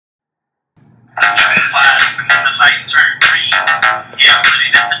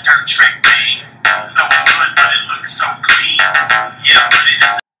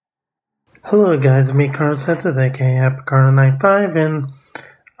Hello guys, me Carlos Santos, aka HappyCarlo95, and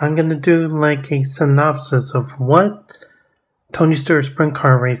I'm gonna do like a synopsis of what Tony Stewart sprint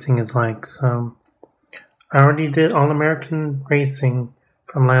car racing is like. So I already did All-American racing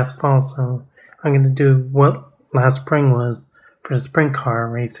from last fall, so I'm gonna do what last spring was for the sprint car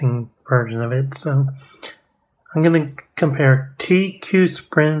racing version of it. So I'm gonna compare TQ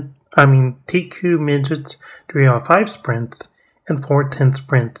Midgets 305 sprints and 410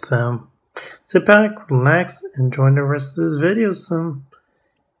 sprints. So sit back, relax, and enjoy the rest of this video. So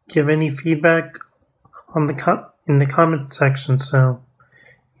give any feedback on in the comment section so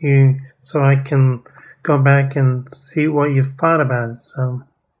I can go back and see what you thought about it. So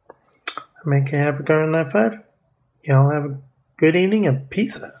I'm aka HappyCarlo95. Y'all have a good evening and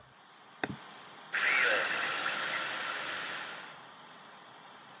peace out.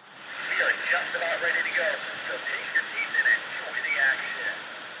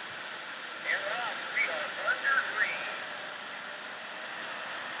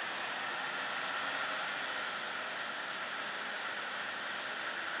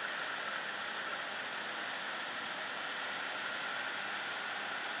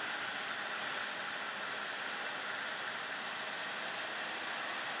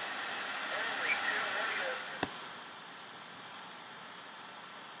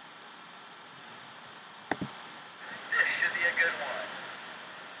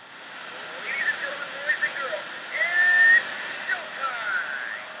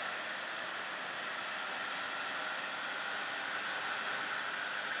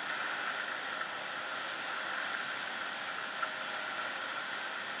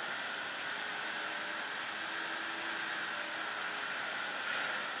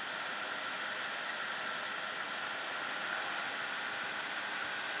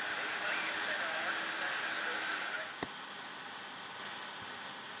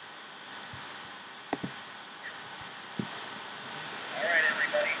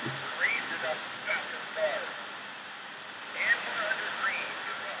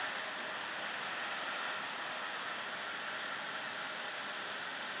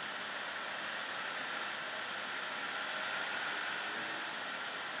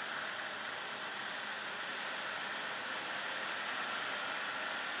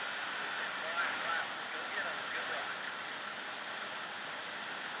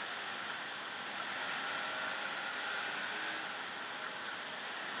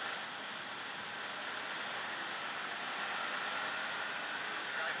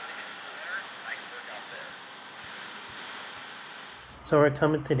 So we're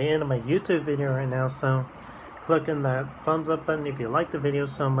coming to the end of my YouTube video right now, so click on that thumbs up button if you like the video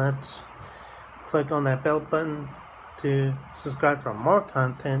so much. Click on that bell button to subscribe for more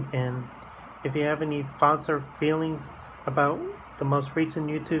content, and if you have any thoughts or feelings about the most recent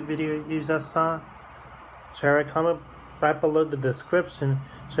YouTube video you just saw, share a comment right below the description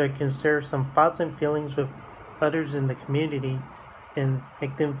so I can share some thoughts and feelings with others in the community and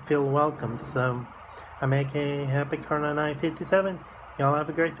make them feel welcome. So I'm aka HappyCarlo957. Y'all have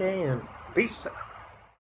a great day and peace out.